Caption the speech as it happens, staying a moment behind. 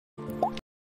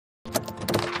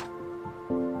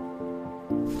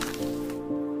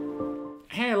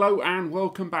Hello and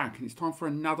welcome back, and it's time for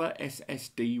another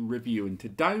SSD review, and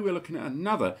today we're looking at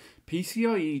another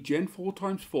PCIe Gen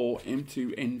 4x4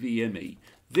 M.2 NVMe.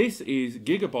 This is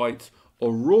GIGABYTE's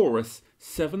AORUS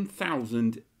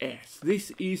 7000s.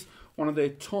 This is one of their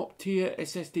top tier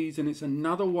SSDs, and it's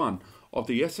another one of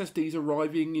the SSDs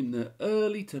arriving in the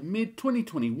early to mid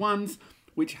 2021s,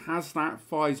 which has that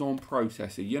Phison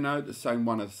processor, you know, the same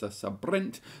one as the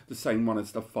Sabrent, the same one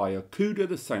as the CUDA,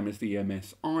 the same as the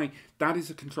MSI. That is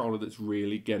a controller that's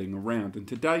really getting around. And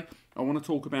today, I want to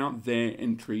talk about their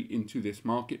entry into this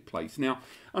marketplace. Now,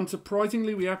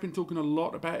 unsurprisingly, we have been talking a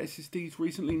lot about SSDs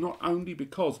recently, not only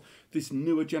because this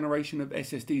newer generation of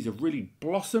SSDs have really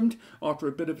blossomed after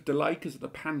a bit of a delay because of the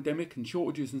pandemic and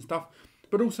shortages and stuff,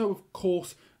 but also, of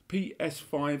course,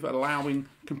 PS5 allowing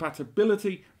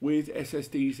compatibility with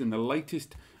SSDs in the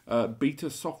latest beta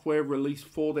software release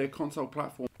for their console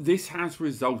platform. This has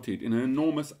resulted in an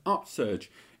enormous upsurge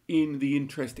in the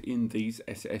interest in these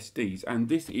SSDs, and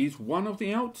this is one of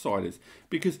the outsiders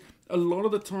because a lot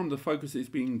of the time the focus is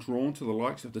being drawn to the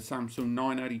likes of the Samsung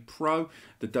 980 Pro,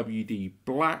 the WD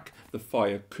Black, the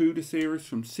CUDA series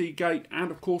from Seagate,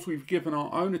 and of course we've given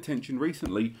our own attention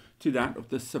recently to that of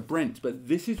the Sabrent. But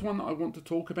this is one that I want to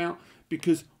talk about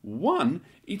because one,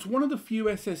 it's one of the few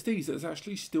SSDs that's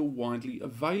actually still widely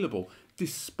available,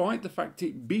 despite the fact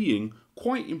it being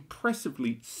quite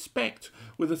impressively spec'd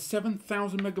with a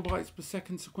 7,000 megabytes per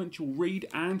second sequential read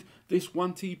and this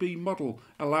 1 TB model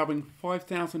allowing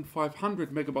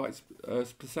 5,500 megabytes per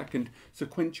second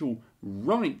sequential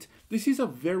write. This is a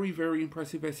very, very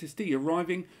impressive SSD,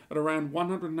 arriving at around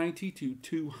 $180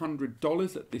 to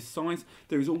 $200 at this size.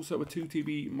 There is also a 2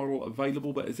 TB model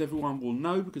available, but as everyone will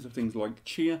know, because of things like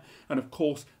Chia and of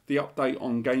course the update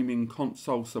on gaming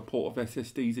console support of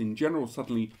SSDs in general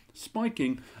suddenly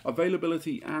spiking,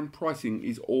 availability and pricing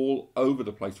is all over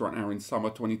the place right now in summer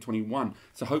 2021.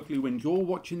 So hopefully when you're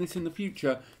watching this in the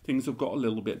future, things have got a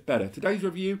little bit better. Today's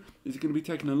review is going to be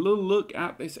taking a little look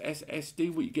at this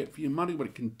SSD, what you get for your money, what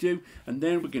it can do, and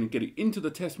then we're going to get it into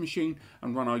the test machine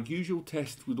and run our usual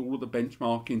tests with all of the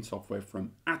benchmarking software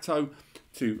from Atto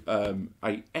to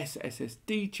a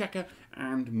SSD checker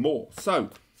and more.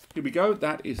 So here we go.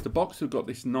 That is the box. We've got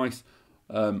this nice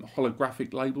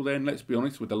holographic label there, and let's be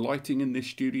honest, with the lighting in this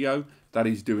studio, that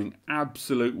is doing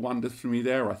absolute wonders for me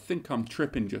there. I think I'm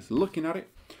tripping just looking at it.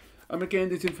 Again,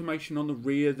 there's information on the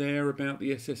rear there about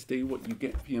the SSD, what you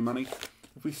get for your money.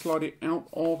 If we slide it out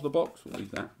of the box, we'll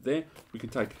leave that there, we can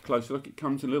take a closer look. It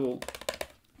comes in a little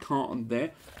carton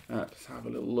there. Let's have a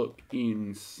little look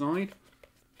inside.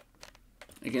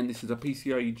 Again, this is a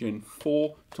PCIe Gen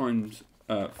 4x4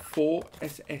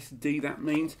 SSD. That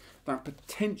means that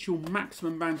potential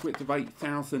maximum bandwidth of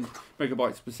 8,000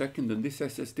 megabytes per second, and this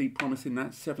SSD promising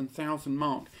that 7,000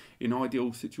 mark in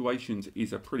ideal situations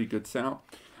is a pretty good setup.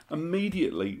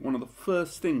 Immediately, one of the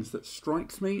first things that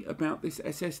strikes me about this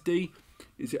SSD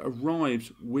is it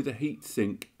arrives with a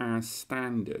heatsink as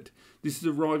standard. This is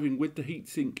arriving with the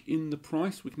heatsink in the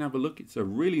price. We can have a look. It's a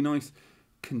really nice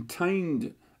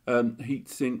contained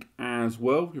heatsink as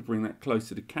well. We bring that close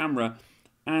to the camera.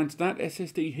 And that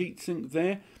SSD heatsink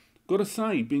there, gotta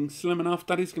say, being slim enough,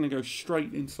 that is going to go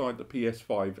straight inside the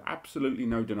PS5. Absolutely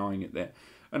no denying it there.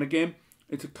 And again,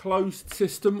 it's a closed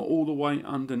system all the way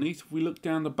underneath. If we look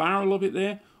down the barrel of it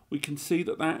there, we can see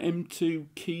that that M.2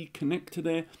 key connector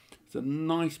there, it's a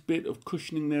nice bit of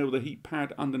cushioning there with a heat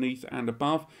pad underneath and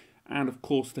above. And of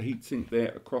course the heatsink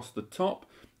there across the top.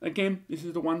 Again, this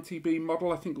is the 1 TB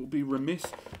model. I think it would be remiss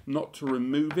not to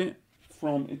remove it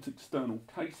from its external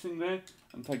casing there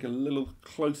and take a little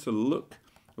closer look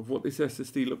of what this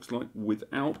SSD looks like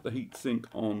without the heatsink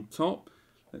on top.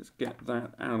 Let's get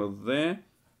that out of there.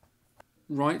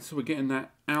 Right, so we're getting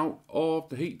that out of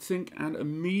the heatsink, and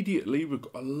immediately we've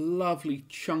got a lovely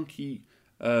chunky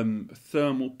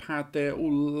thermal pad there,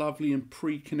 all lovely and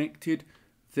pre-connected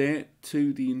there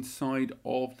to the inside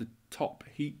of the top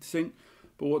heatsink.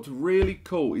 But what's really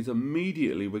cool is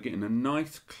immediately we're getting a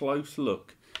nice close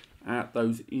look at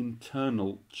those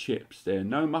internal chips there.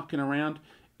 No mucking around.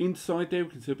 Inside there,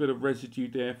 we can see a bit of residue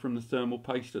there from the thermal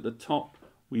paste at the top.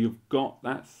 We have got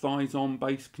that Phison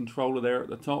based controller there at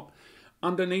the top.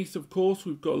 Underneath, of course,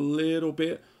 we've got a little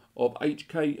bit of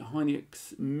HK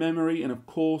Hynix memory, and of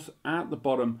course, at the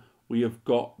bottom, we have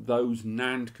got those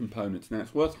NAND components. Now,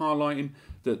 it's worth highlighting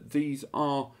that these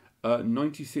are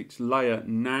 96 layer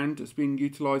NAND that's being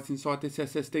utilized inside this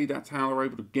SSD. That's how they're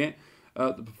able to get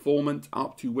the performance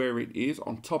up to where it is.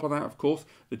 On top of that, of course,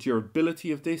 the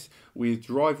durability of this with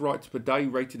drive writes per day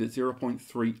rated at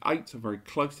 0.38, so very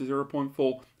close to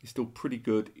 0.4, is still pretty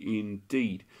good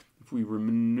indeed. If we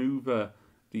maneuver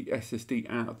the SSD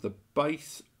out of the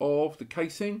base of the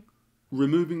casing.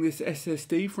 Removing this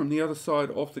SSD from the other side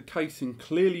of the casing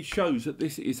clearly shows that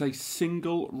this is a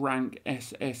single rank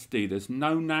SSD. There's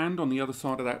no NAND on the other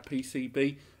side of that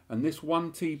PCB, and this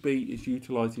 1 TB is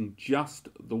utilizing just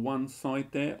the one side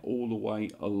there all the way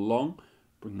along.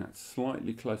 Bring that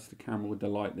slightly close to the camera with the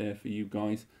light there for you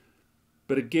guys.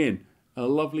 But again, a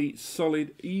lovely,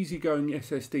 solid, easygoing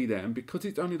SSD there, and because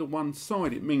it's only the one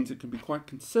side, it means it can be quite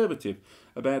conservative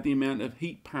about the amount of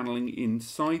heat paneling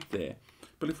inside there.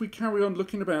 But if we carry on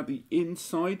looking about the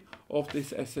inside of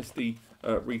this SSD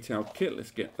retail kit, let's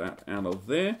get that out of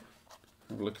there.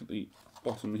 Have a look at the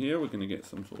bottom here. We're going to get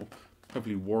some sort of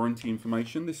hopefully warranty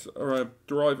information. This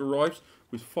drive arrives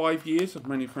with 5 years of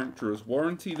manufacturer's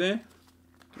warranty there.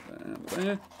 Get that out of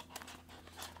there.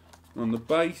 On the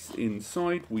base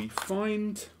inside we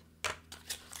find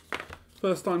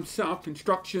first time setup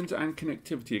instructions and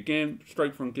connectivity. Again,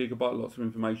 straight from Gigabyte, lots of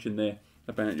information there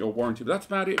about your warranty. But that's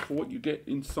about it for what you get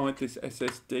inside this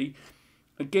SSD.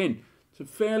 Again, it's a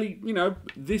fairly,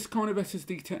 this kind of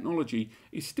SSD technology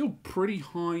is still pretty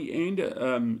high end.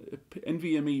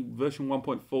 NVMe version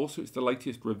 1.4, so it's the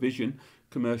latest revision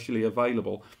commercially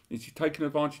available. It's taking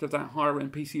advantage of that higher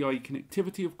end PCIe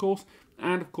connectivity, of course,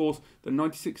 and of course the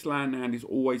 96 LAN NAND is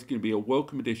always going to be a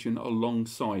welcome addition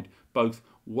alongside both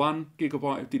 1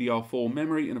 GB of DDR4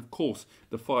 memory and of course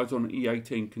the Phison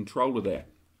E18 controller there.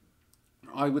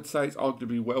 I would say it's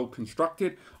arguably well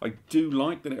constructed. I do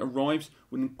like that it arrives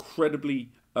with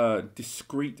incredibly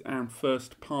discreet and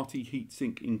first party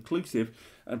heatsink inclusive,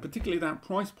 and particularly that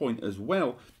price point as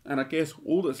well. And I guess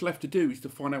all that's left to do is to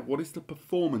find out what is the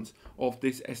performance of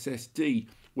this SSD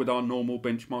with our normal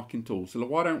benchmarking tools. So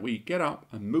why don't we get up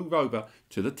and move over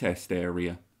to the test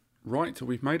area. Right, so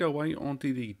we've made our way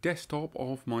onto the desktop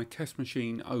of my test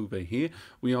machine over here.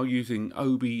 We are using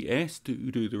OBS to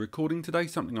do the recording today,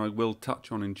 something I will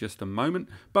touch on in just a moment.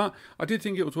 But I did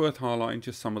think it was worth highlighting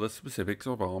just some of the specifics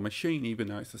of our machine, even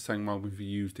though it's the same one we've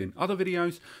used in other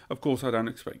videos. Of course, I don't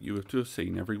expect you to have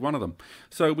seen every one of them.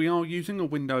 So we are using a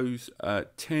Windows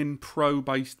 10 Pro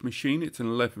based machine. It's an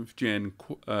 11th gen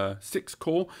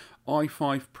 6-core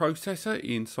i5 processor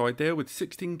inside there with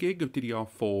 16 gig of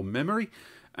DDR4 memory.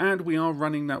 And we are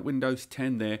running that Windows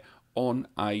 10 there on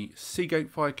a Seagate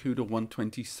Firecuda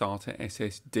 120 SATA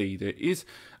SSD. There is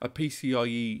a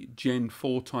PCIe Gen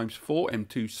 4x4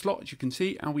 M.2 slot, as you can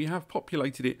see, and we have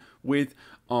populated it with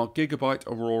our Gigabyte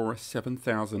AORUS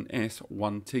 7000s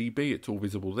 1 TB. It's all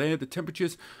visible there. The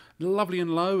temperature's lovely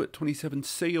and low at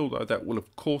 27°C, although that will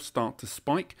of course start to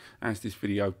spike as this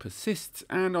video persists.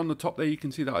 And on the top there you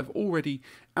can see that I've already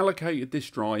allocated this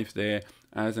drive there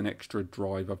as an extra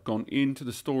drive. I've gone into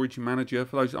the storage manager.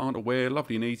 For those that aren't aware,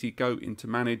 lovely and easy, go into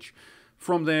manage.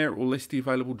 From there it will list the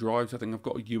available drives. I think I've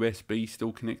got a USB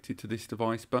still connected to this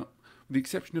device, but with the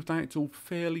exception of that, it's all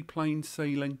fairly plain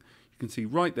sailing. You can see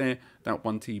right there that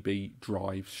 1 TB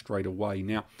drive straight away.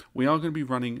 Now we are going to be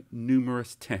running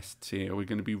numerous tests here. We're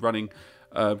going to be running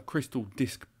Crystal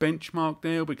Disk Benchmark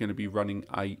there. We're going to be running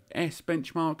a S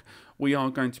Benchmark. We are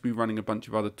going to be running a bunch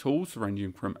of other tools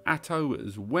ranging from Atto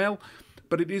as well.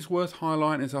 But it is worth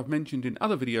highlighting, as I've mentioned in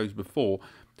other videos before,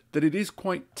 that it is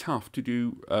quite tough to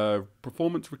do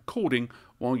performance recording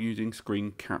while using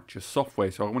screen capture software.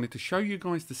 So I wanted to show you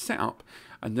guys the setup,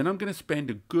 and then I'm going to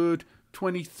spend a good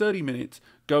 20-30 minutes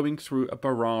going through a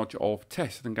barrage of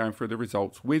tests and going through the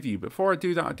results with you. Before I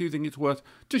do that, I do think it's worth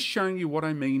just showing you what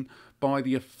I mean by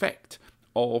the effect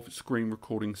of screen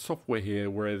recording software here,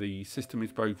 where the system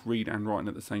is both read and writing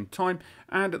at the same time,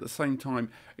 and at the same time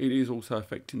it is also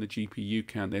affecting the GPU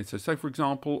count there. So say for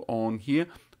example on here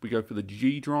we go for the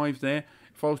G drive there.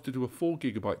 If I was to do a 4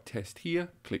 GB test here,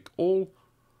 click all,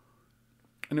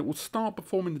 and it will start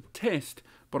performing the test,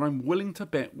 but I'm willing to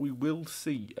bet we will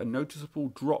see a noticeable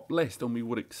drop less than we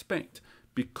would expect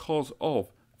because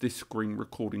of this screen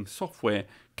recording software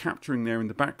capturing there in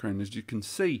the background. As you can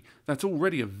see, that's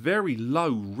already a very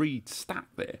low read stat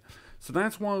there. So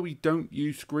that's why we don't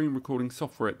use screen recording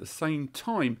software at the same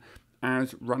time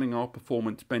as running our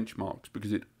performance benchmarks,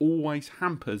 because it always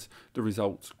hampers the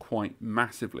results quite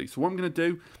massively. So what I'm going to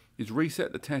do is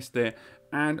reset the test there,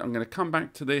 and I'm going to come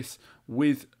back to this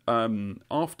with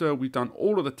after we've done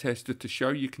all of the tests, just to show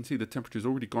you can see the temperature's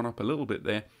already gone up a little bit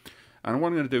there. And what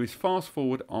I'm going to do is fast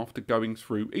forward after going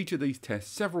through each of these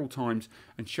tests several times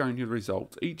and showing you the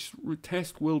results. Each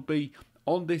test will be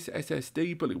on this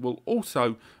SSD, but it will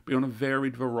also be on a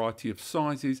varied variety of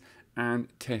sizes and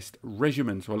test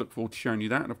regimens. So I look forward to showing you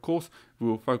that. And of course, we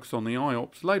will focus on the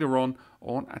IOPS later on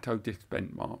Atto Disk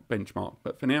Benchmark.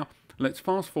 But for now, let's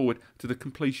fast forward to the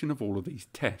completion of all of these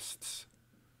tests.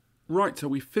 Right, so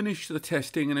we finished the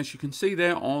testing, and as you can see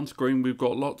there on screen, we've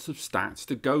got lots of stats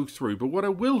to go through. But what I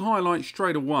will highlight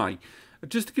straight away,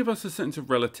 just to give us a sense of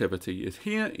relativity, is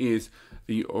here is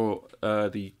the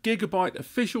Gigabyte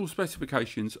official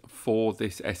specifications for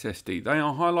this SSD. They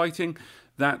are highlighting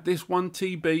that this 1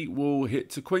 TB will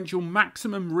hit sequential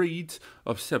maximum reads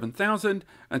of 7,000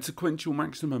 and sequential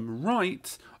maximum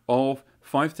writes of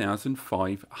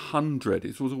 5,500.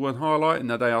 It's also worth highlighting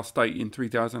that they are stating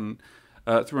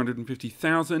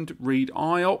 350,000 read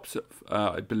IOPS,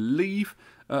 I believe,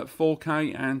 at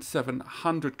 4K and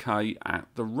 700K at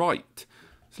the write.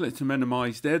 So let's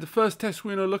minimize there. The first test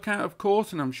we're going to look at, of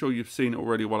course, and I'm sure you've seen it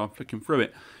already while I'm flicking through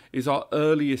it, is our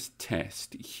earliest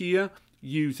test. Here,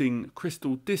 using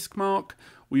Crystal Disk Mark,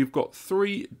 we've got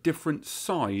 3 different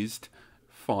sized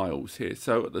files here.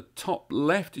 So at the top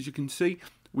left, as you can see,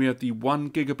 we have the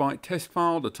 1 GB test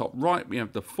file. The top right, we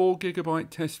have the 4 GB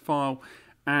test file,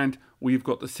 and we've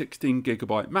got the 16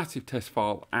 GB massive test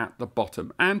file at the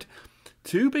bottom. And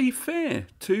to be fair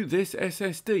to this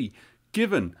SSD,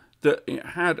 given that it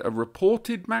had a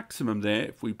reported maximum there,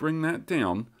 if we bring that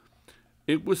down,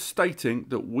 it was stating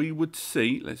that we would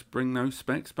see, let's bring those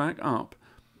specs back up,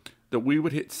 that we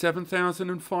would hit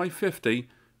 7,550.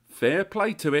 Fair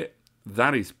play to it.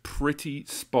 That is pretty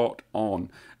spot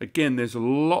on. Again, there's a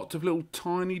lot of little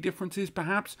tiny differences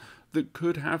perhaps that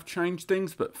could have changed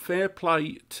things, but fair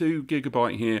play to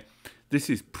Gigabyte here. This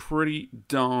is pretty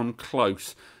darn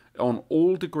close on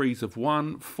all degrees of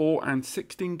 1, 4 and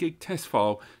 16 gig test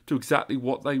file to exactly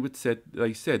what they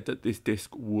said that this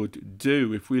disk would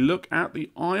do. If we look at the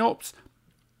IOPS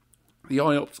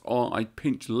are a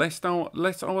pinch less I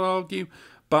would argue,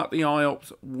 but the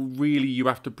IOPS, really you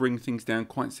have to bring things down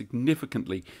quite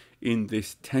significantly in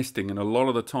this testing, and a lot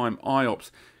of the time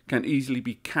IOPS can easily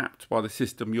be capped by the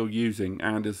system you're using.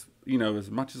 And as you know,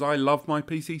 as much as I love my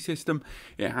PC system,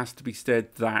 it has to be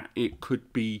said that it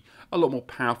could be a lot more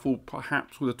powerful,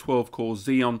 perhaps with a 12-core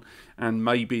Xeon, and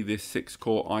maybe this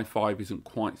 6-core i5 isn't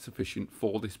quite sufficient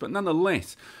for this. But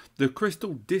nonetheless, the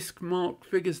Crystal Disk Mark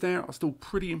figures there are still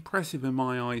pretty impressive in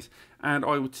my eyes, and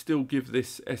I would still give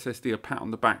this SSD a pat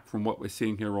on the back from what we're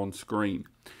seeing here on screen.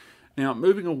 Now,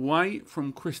 moving away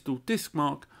from Crystal Disk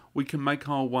Mark, we can make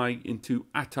our way into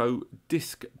Atto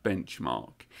Disk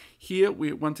Benchmark. Here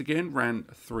we once again ran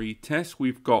 3 tests.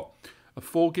 We've got a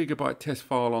 4 GB test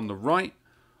file on the right,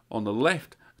 on the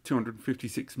left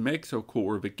 256 meg, so a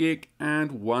quarter of a gig,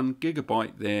 and 1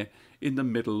 GB there in the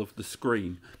middle of the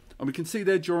screen. And we can see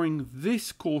there during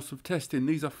this course of testing,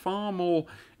 these are far more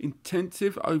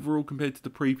intensive overall compared to the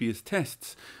previous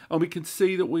tests. And we can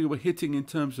see that we were hitting, in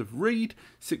terms of read,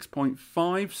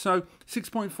 6.5, so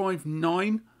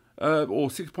 6.59 or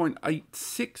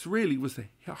 6.86 really was the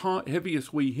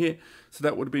heaviest we hit. So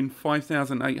that would have been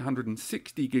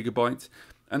 5,860 gigabytes,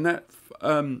 and that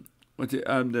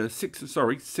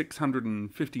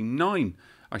 659,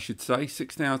 I should say,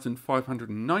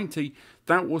 6,590.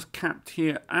 That was capped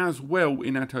here as well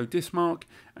in Atto Disk Mark,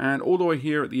 and all the way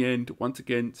here at the end, once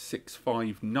again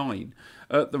 659.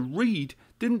 The read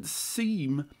didn't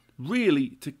seem really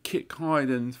to kick higher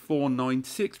than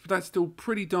 496, but that's still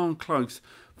pretty darn close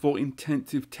for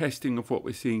intensive testing of what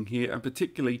we're seeing here, and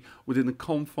particularly within the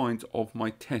confines of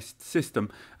my test system,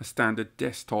 a standard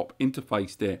desktop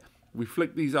interface there. We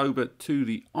flick these over to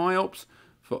the IOPS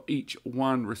for each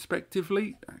one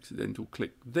respectively. Accidental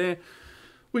click there.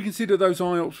 We can see that those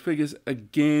IOPS figures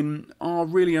again are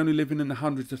really only living in the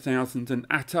hundreds of thousands, and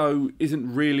Atto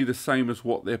isn't really the same as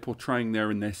what they're portraying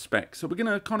there in their specs. So we're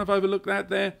going to kind of overlook that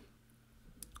there.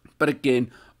 But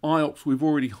again, IOPS we've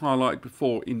already highlighted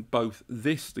before in both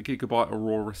this, the Gigabyte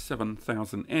AORUS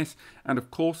 7000s, and of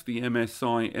course the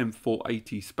MSI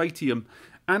M480 Spatium.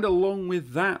 And along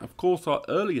with that, of course, our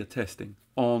earlier testing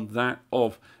on that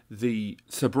of the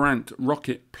Sabrent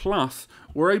Rocket Plus,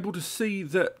 we're able to see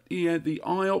that the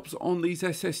IOPS on these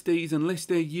SSDs, unless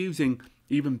they're using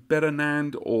even better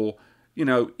NAND or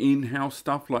in-house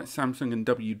stuff like Samsung and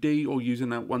WD, or using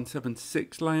that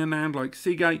 176 layer NAND like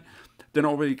Seagate, they're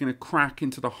not really going to crack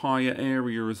into the higher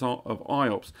areas of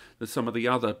IOPS that some of the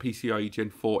other PCIe Gen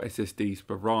 4 SSDs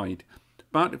provide.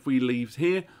 But if we leave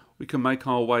here, we can make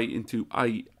our way into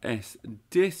AS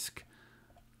Disk.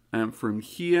 And from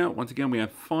here, once again, we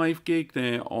have 5 gig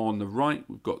there on the right.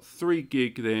 We've got 3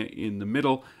 gig there in the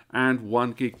middle and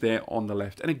 1 gig there on the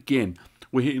left. And again,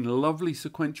 we're hitting lovely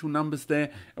sequential numbers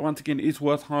there. And once again, it's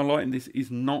worth highlighting this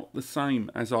is not the same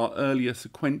as our earlier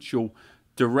sequential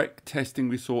direct testing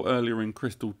we saw earlier in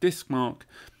Crystal Disk Mark.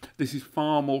 This is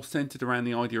far more centered around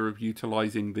the idea of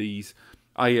utilizing these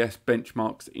AS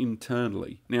benchmarks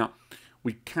internally. Now,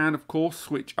 We can, of course,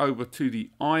 switch over to the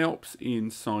IOPS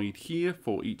inside here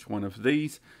for each one of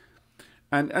these.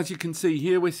 And as you can see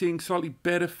here, we're seeing slightly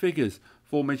better figures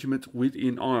for measurements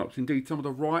within IOPS. Indeed, some of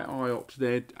the right IOPS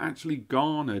there actually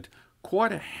garnered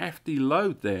quite a hefty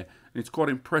load there. And it's quite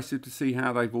impressive to see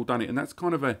how they've all done it. And that's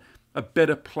kind of a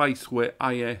better place where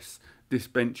this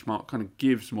benchmark kind of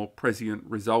gives more prescient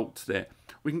results there.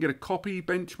 We can get a copy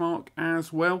benchmark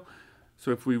as well.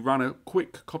 So if we run a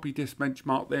quick copy disk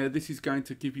benchmark there, this is going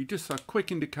to give you just a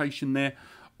quick indication there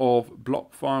of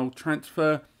block file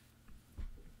transfer.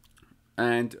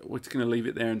 And we're just going to leave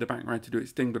it there in the background to do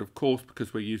its thing. But of course,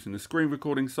 because we're using the screen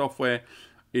recording software,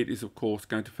 it is of course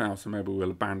going to fail. So maybe we'll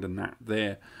abandon that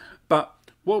there. But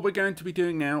what we're going to be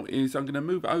doing now is I'm going to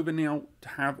move over now to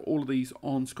have all of these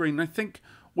on screen. And I think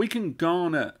we can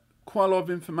garner quite a lot of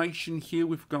information here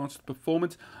with regards to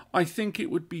performance. I think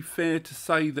it would be fair to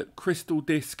say that Crystal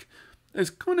Disk has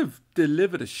kind of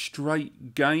delivered a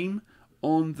straight game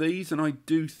on these, and I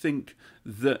do think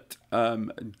that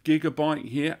Gigabyte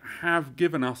here have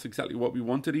given us exactly what we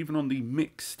wanted. Even on the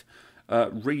mixed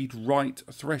read-write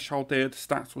threshold there, the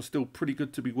stats were still pretty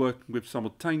good to be working with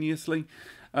simultaneously.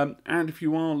 And if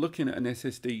you are looking at an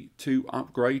SSD to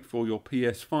upgrade for your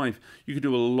PS5, you could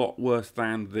do a lot worse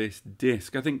than this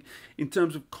disk. I think in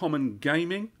terms of common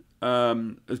gaming,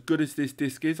 as good as this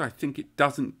disk is, I think it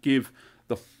doesn't give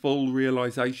the full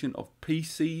realization of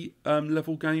PC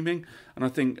level gaming. And I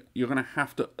think you're going to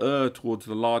have to err towards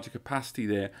the larger capacity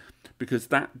there, because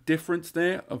that difference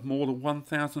there of more than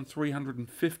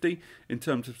 1,350 in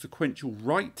terms of sequential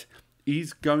write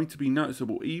is going to be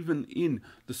noticeable even in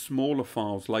the smaller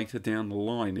files later down the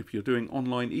line. If you're doing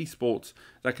online esports,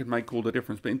 that could make all the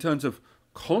difference. But in terms of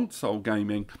console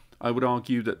gaming, I would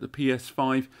argue that the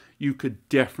PS5, you could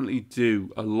definitely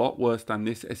do a lot worse than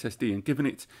this SSD. And given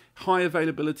its high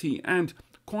availability and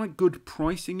quite good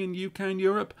pricing in UK and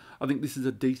Europe, I think this is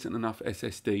a decent enough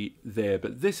SSD there.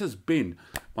 But this has been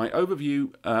my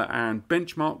overview and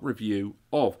benchmark review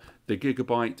of the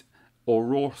Gigabyte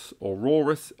AORUS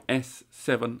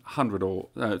S700 or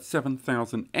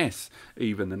 7000s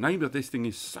even. The name of this thing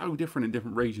is so different in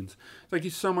different regions. Thank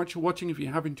you so much for watching. If you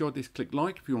have enjoyed this, click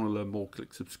like. If you want to learn more,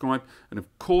 click subscribe. And of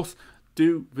course,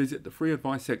 do visit the free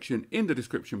advice section in the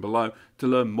description below to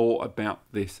learn more about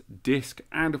this disk,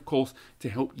 and of course to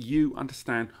help you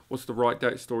understand what's the right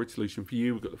data storage solution for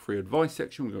you. We've got the free advice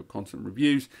section, we've got constant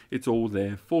reviews, it's all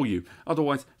there for you.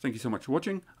 Otherwise, thank you so much for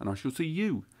watching, and I shall see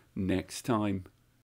you next time.